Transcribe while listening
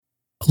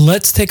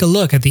Let's take a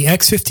look at the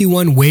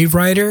X-51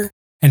 Waverider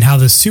and how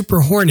the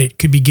Super Hornet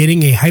could be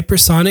getting a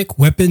hypersonic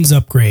weapons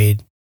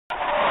upgrade.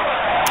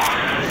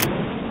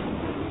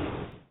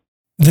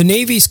 The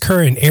Navy's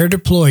current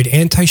air-deployed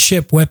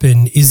anti-ship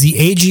weapon is the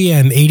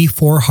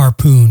AGM-84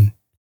 Harpoon,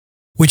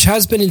 which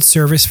has been in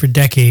service for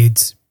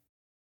decades.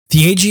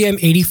 The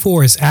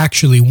AGM-84 is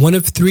actually one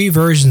of 3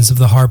 versions of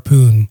the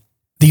Harpoon,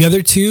 the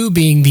other 2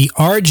 being the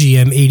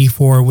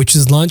RGM-84, which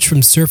is launched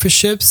from surface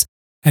ships,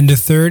 and the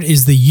third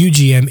is the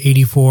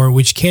UGM-84,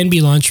 which can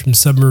be launched from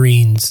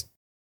submarines.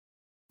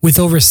 With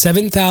over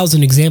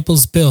 7,000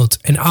 examples built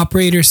and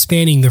operators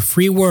spanning the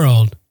free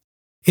world,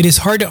 it is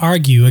hard to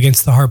argue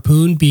against the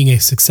Harpoon being a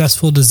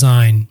successful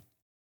design.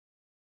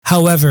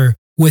 However,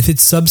 with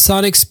its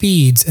subsonic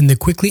speeds and the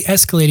quickly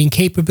escalating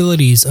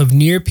capabilities of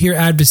near-peer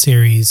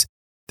adversaries,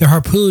 the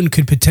Harpoon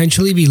could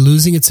potentially be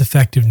losing its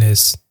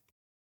effectiveness.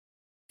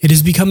 It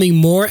is becoming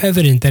more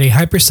evident that a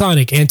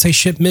hypersonic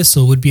anti-ship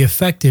missile would be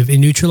effective in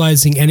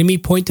neutralizing enemy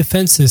point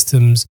defense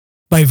systems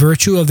by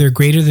virtue of their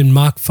greater than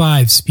Mach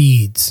 5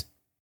 speeds.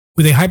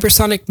 With a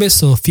hypersonic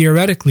missile,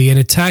 theoretically, an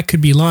attack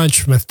could be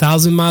launched from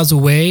 1,000 miles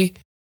away,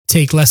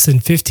 take less than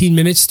 15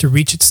 minutes to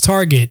reach its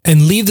target,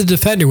 and leave the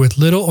defender with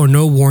little or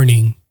no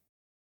warning.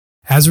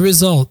 As a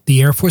result,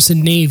 the Air Force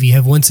and Navy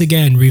have once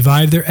again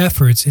revived their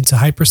efforts into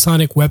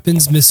hypersonic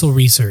weapons missile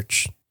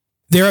research.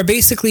 There are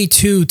basically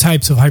 2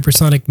 types of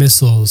hypersonic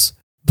missiles: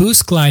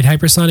 boost glide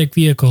hypersonic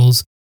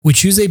vehicles,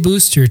 which use a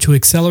booster to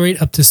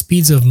accelerate up to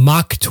speeds of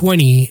Mach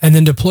 20 and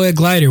then deploy a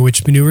glider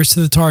which maneuvers to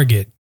the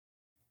target,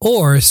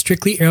 or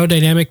strictly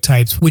aerodynamic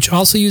types, which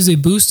also use a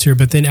booster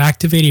but then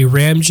activate a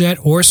ramjet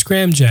or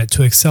scramjet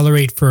to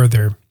accelerate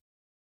further.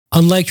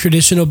 Unlike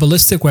traditional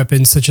ballistic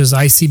weapons such as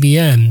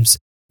ICBMs,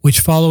 which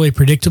follow a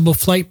predictable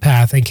flight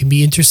path and can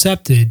be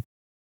intercepted,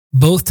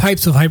 both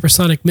types of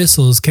hypersonic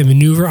missiles can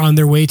maneuver on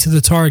their way to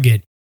the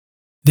target,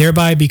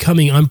 thereby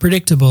becoming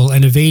unpredictable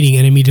and evading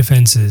enemy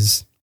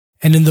defenses.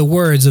 And in the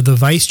words of the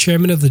Vice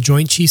Chairman of the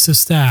Joint Chiefs of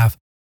Staff,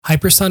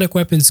 hypersonic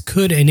weapons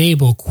could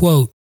enable,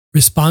 quote,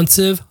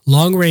 responsive,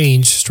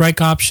 long-range strike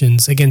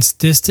options against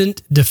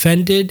distant,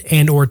 defended,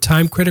 and/or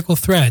time-critical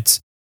threats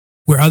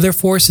where other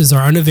forces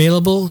are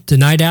unavailable,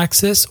 denied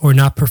access, or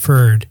not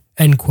preferred,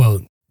 end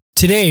quote.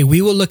 Today,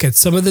 we will look at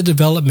some of the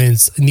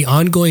developments in the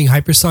ongoing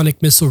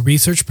hypersonic missile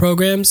research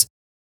programs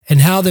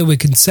and how they would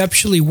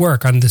conceptually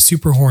work on the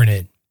Super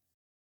Hornet.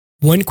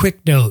 One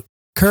quick note,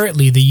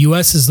 currently the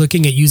US is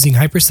looking at using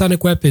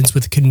hypersonic weapons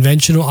with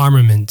conventional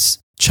armaments.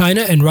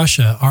 China and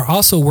Russia are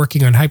also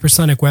working on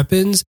hypersonic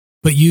weapons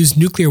but use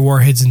nuclear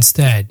warheads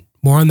instead.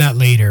 More on that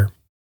later.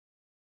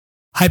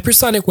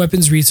 Hypersonic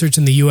weapons research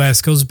in the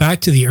US goes back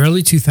to the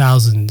early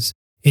 2000s.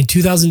 In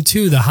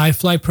 2002, the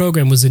HIFLY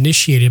program was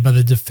initiated by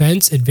the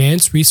Defense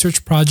Advanced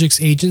Research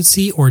Projects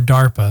Agency, or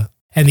DARPA,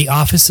 and the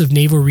Office of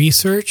Naval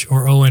Research,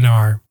 or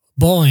ONR.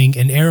 Boeing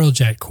and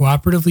Aerojet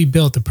cooperatively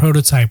built the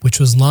prototype,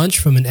 which was launched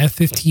from an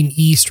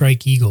F-15E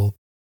Strike Eagle.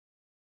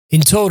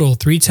 In total,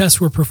 3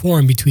 tests were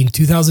performed between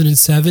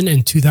 2007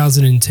 and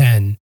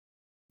 2010.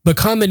 But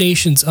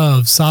combinations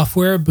of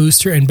software,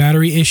 booster, and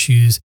battery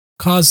issues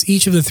caused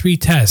each of the 3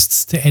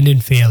 tests to end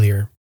in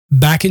failure.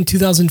 Back in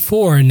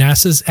 2004,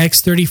 NASA's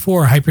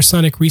X-34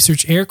 hypersonic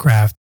research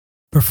aircraft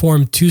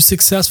performed 2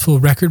 successful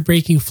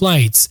record-breaking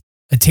flights,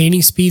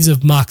 attaining speeds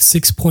of Mach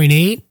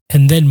 6.8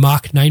 and then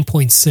Mach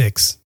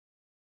 9.6.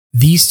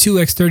 These 2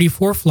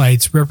 X-34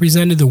 flights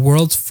represented the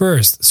world's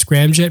first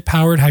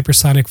scramjet-powered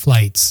hypersonic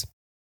flights.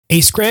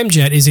 A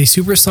scramjet is a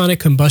supersonic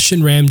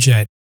combustion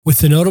ramjet, with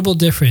the notable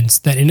difference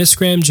that in a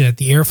scramjet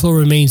the airflow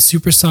remains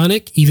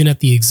supersonic even at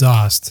the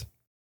exhaust.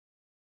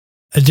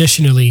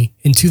 Additionally,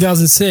 in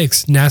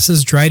 2006,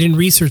 NASA's Dryden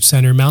Research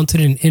Center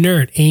mounted an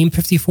inert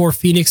AIM-54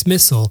 Phoenix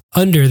missile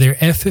under their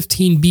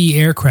F-15B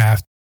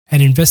aircraft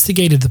and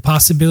investigated the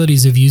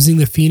possibilities of using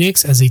the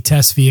Phoenix as a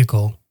test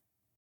vehicle.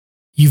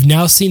 You've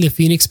now seen the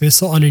Phoenix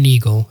missile on an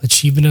Eagle,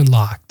 achievement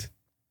unlocked.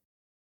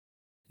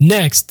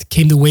 Next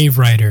came the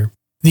Waverider.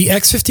 The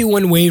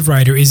X-51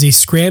 Waverider is a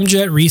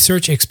scramjet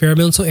research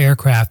experimental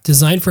aircraft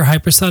designed for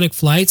hypersonic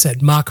flights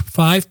at Mach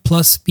 5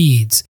 plus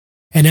speeds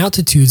and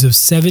altitudes of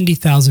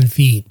 70,000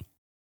 feet.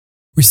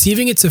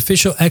 Receiving its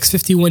official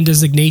X-51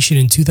 designation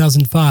in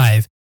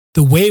 2005,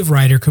 the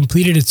Waverider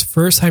completed its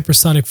first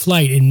hypersonic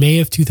flight in May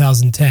of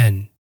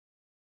 2010.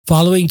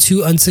 Following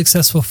 2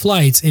 unsuccessful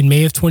flights in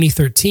May of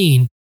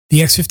 2013,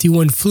 the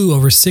X-51 flew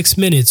over 6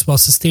 minutes while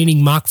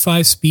sustaining Mach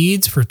 5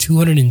 speeds for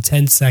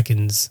 210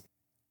 seconds.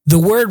 The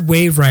word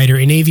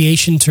Waverider in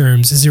aviation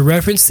terms is a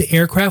reference to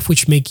aircraft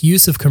which make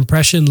use of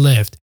compression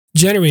lift,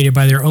 generated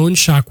by their own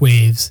shock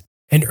waves.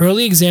 An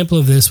early example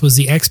of this was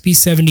the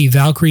XB-70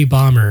 Valkyrie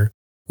bomber,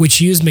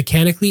 which used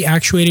mechanically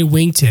actuated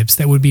wingtips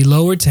that would be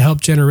lowered to help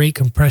generate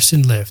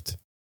compression lift.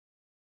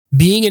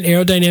 Being an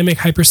aerodynamic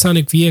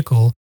hypersonic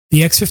vehicle,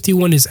 the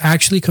X-51 is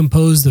actually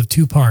composed of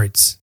 2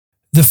 parts.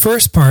 The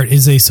first part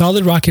is a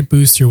solid rocket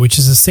booster, which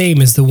is the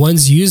same as the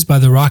ones used by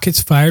the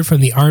rockets fired from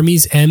the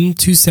Army's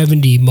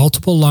M270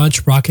 Multiple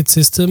Launch Rocket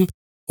System,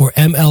 or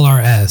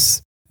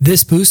MLRS.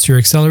 This booster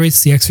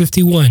accelerates the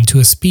X-51 to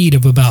a speed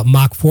of about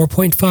Mach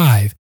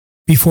 4.5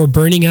 before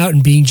burning out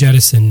and being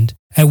jettisoned,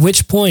 at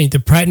which point the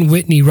Pratt &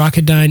 Whitney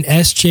Rocketdyne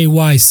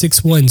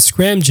SJY-61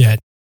 scramjet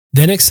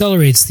then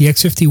accelerates the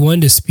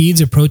X-51 to speeds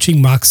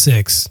approaching Mach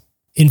 6.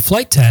 In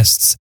flight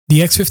tests,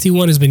 the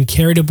X-51 has been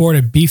carried aboard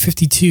a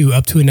B-52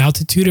 up to an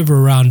altitude of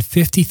around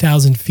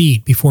 50,000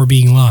 feet before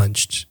being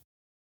launched.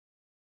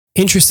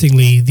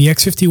 Interestingly, the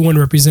X-51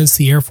 represents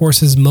the Air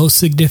Force's most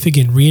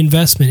significant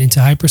reinvestment into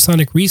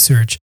hypersonic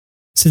research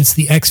since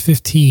the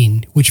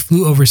X-15, which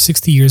flew over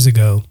 60 years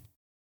ago.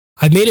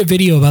 I've made a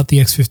video about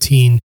the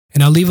X-15,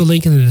 and I'll leave a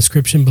link in the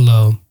description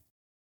below.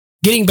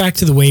 Getting back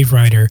to the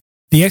Waverider,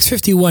 the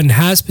X-51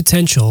 has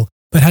potential,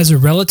 but has a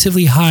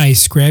relatively high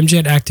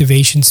scramjet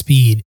activation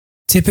speed,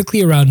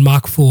 typically around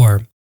Mach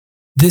 4.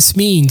 This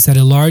means that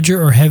a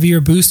larger or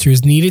heavier booster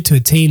is needed to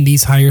attain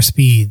these higher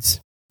speeds.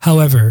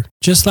 However,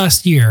 just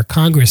last year,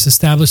 Congress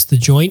established the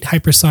Joint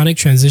Hypersonic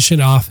Transition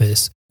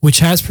Office, which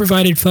has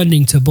provided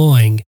funding to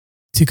Boeing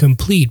to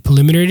complete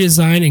preliminary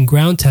design and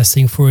ground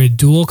testing for a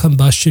dual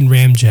combustion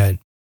ramjet.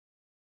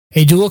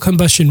 A dual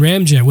combustion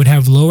ramjet would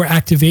have lower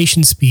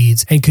activation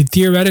speeds and could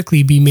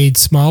theoretically be made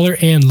smaller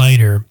and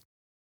lighter.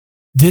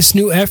 This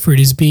new effort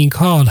is being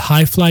called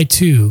HyFly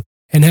 2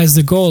 and has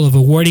the goal of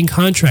awarding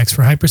contracts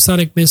for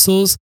hypersonic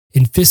missiles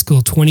in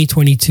fiscal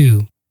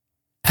 2022.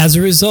 As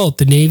a result,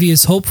 the Navy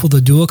is hopeful the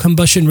dual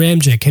combustion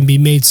ramjet can be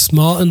made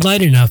small and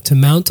light enough to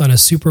mount on a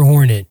Super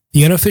Hornet.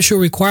 The unofficial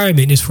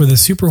requirement is for the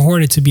Super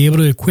Hornet to be able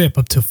to equip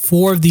up to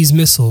 4 of these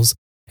missiles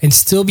and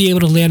still be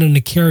able to land on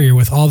a carrier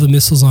with all the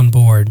missiles on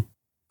board.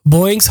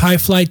 Boeing's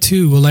HyFly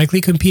 2 will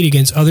likely compete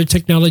against other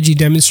technology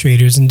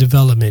demonstrators in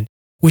development,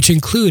 which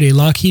include a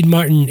Lockheed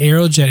Martin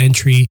Aerojet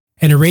entry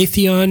and a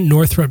Raytheon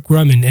Northrop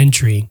Grumman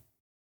entry.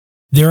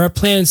 There are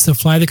plans to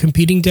fly the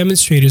competing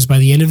demonstrators by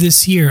the end of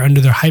this year under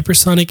their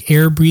Hypersonic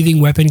Air-Breathing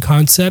Weapon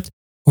Concept,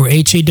 or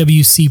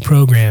HAWC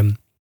program,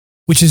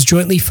 which is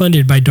jointly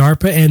funded by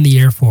DARPA and the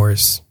Air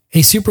Force.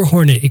 A Super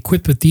Hornet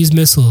equipped with these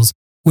missiles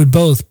would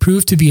both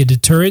prove to be a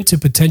deterrent to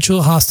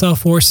potential hostile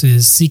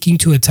forces seeking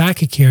to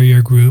attack a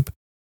carrier group,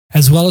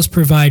 as well as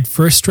provide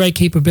first strike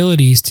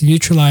capabilities to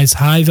neutralize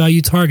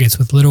high-value targets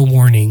with little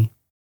warning.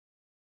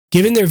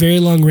 Given their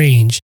very long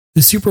range,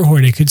 the Super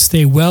Hornet could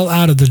stay well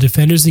out of the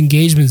defender's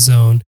engagement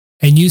zone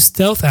and use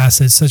stealth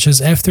assets such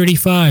as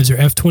F-35s or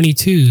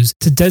F-22s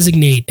to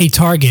designate a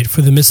target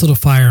for the missile to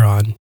fire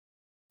on.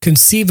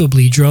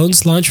 Conceivably,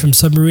 drones launched from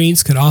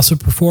submarines could also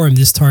perform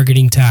this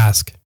targeting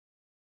task.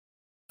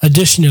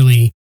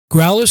 Additionally,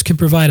 Growlers could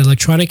provide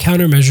electronic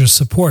countermeasure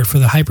support for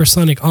the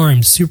hypersonic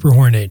armed Super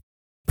Hornet,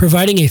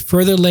 providing a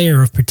further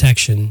layer of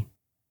protection.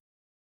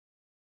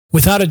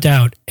 Without a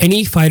doubt,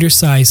 any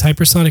fighter-sized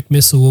hypersonic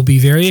missile will be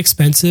very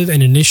expensive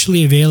and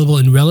initially available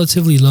in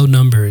relatively low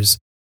numbers,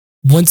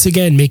 once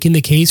again making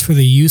the case for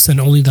their use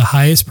on only the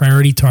highest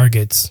priority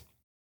targets.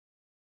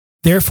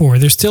 Therefore,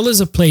 there still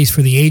is a place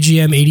for the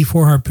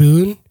AGM-84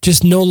 Harpoon,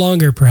 just no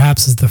longer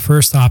perhaps as the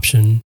first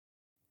option.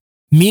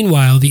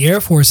 Meanwhile, the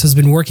Air Force has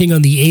been working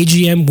on the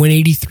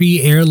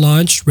AGM-183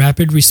 Air-Launched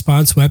Rapid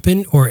Response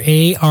Weapon, or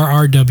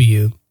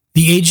ARRW.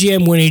 The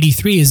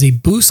AGM-183 is a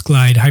boost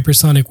glide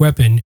hypersonic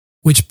weapon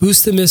which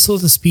boosts the missile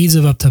to speeds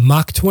of up to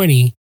Mach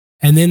 20,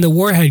 and then the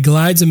warhead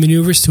glides and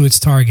maneuvers to its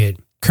target.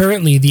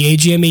 Currently, the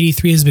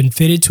AGM-83 has been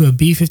fitted to a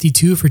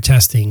B-52 for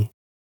testing.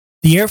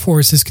 The Air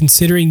Force is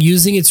considering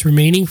using its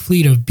remaining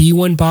fleet of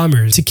B-1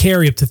 bombers to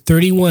carry up to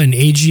 31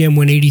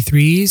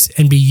 AGM-183s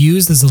and be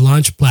used as a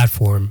launch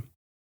platform.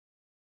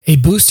 A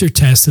booster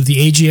test of the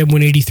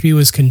AGM-183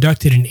 was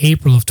conducted in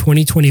April of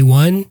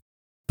 2021,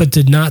 but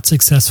did not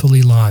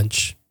successfully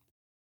launch.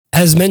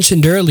 As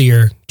mentioned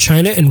earlier,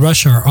 China and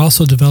Russia are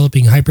also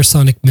developing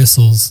hypersonic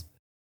missiles.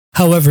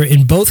 However,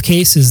 in both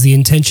cases, the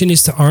intention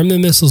is to arm the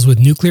missiles with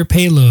nuclear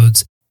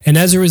payloads and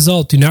as a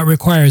result do not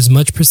require as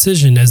much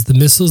precision as the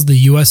missiles the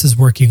US is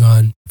working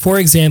on. For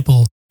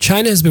example,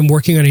 China has been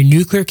working on a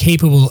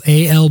nuclear-capable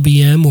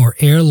ALBM or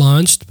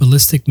Air-Launched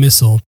Ballistic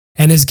Missile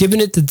and has given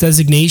it the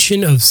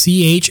designation of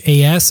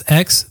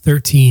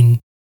CHAS-X-13.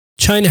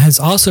 China has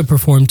also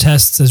performed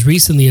tests as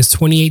recently as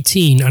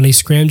 2018 on a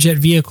scramjet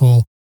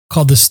vehicle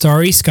called the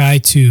Starry Sky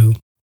 2.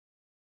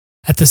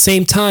 At the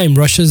same time,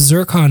 Russia's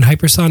Zircon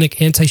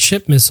hypersonic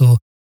anti-ship missile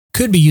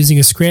could be using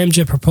a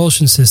scramjet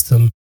propulsion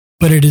system,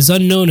 but it is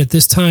unknown at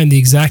this time the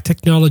exact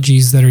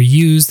technologies that are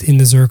used in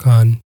the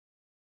Zircon.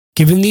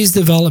 Given these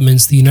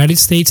developments, the United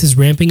States is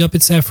ramping up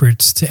its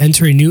efforts to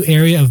enter a new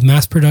area of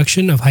mass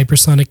production of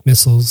hypersonic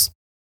missiles.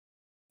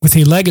 With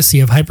a legacy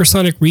of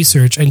hypersonic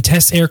research and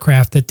test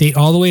aircraft that date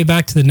all the way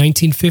back to the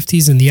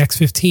 1950s and the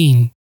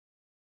X-15,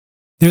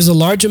 there's a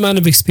large amount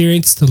of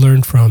experience to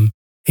learn from,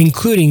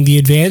 including the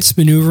Advanced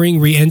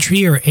Maneuvering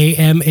Reentry or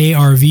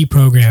AMARV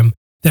program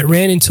that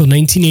ran until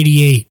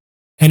 1988,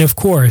 and of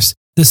course,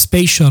 the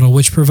Space Shuttle,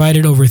 which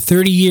provided over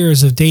 30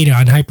 years of data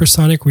on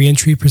hypersonic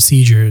reentry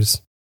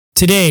procedures.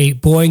 Today,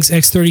 Boeing's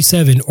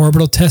X-37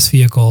 orbital test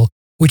vehicle,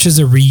 which is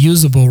a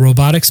reusable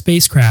robotic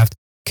spacecraft,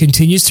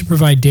 continues to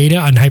provide data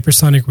on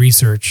hypersonic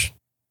research.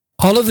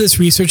 All of this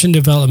research and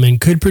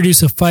development could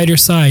produce a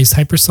fighter-sized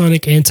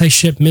hypersonic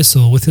anti-ship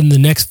missile within the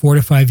next 4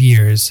 to 5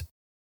 years,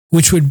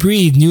 which would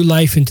breathe new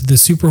life into the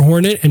Super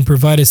Hornet and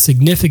provide a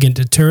significant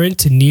deterrent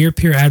to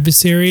near-peer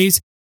adversaries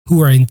who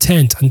are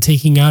intent on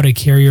taking out a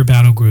carrier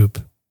battle group.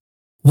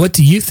 What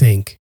do you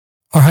think?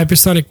 Are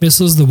hypersonic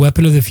missiles the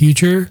weapon of the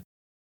future?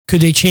 Could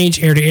they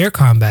change air-to-air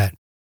combat?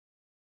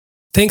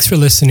 Thanks for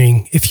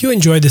listening. If you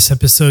enjoyed this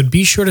episode,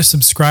 be sure to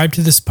subscribe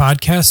to this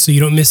podcast so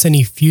you don't miss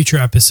any future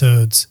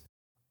episodes.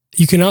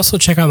 You can also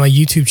check out my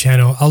YouTube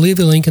channel. I'll leave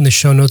a link in the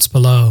show notes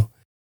below.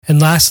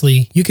 And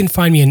lastly, you can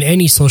find me on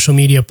any social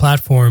media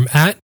platform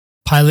at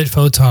Pilot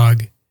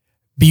Photog.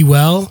 Be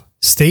well,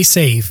 stay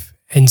safe,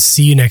 and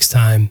see you next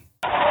time.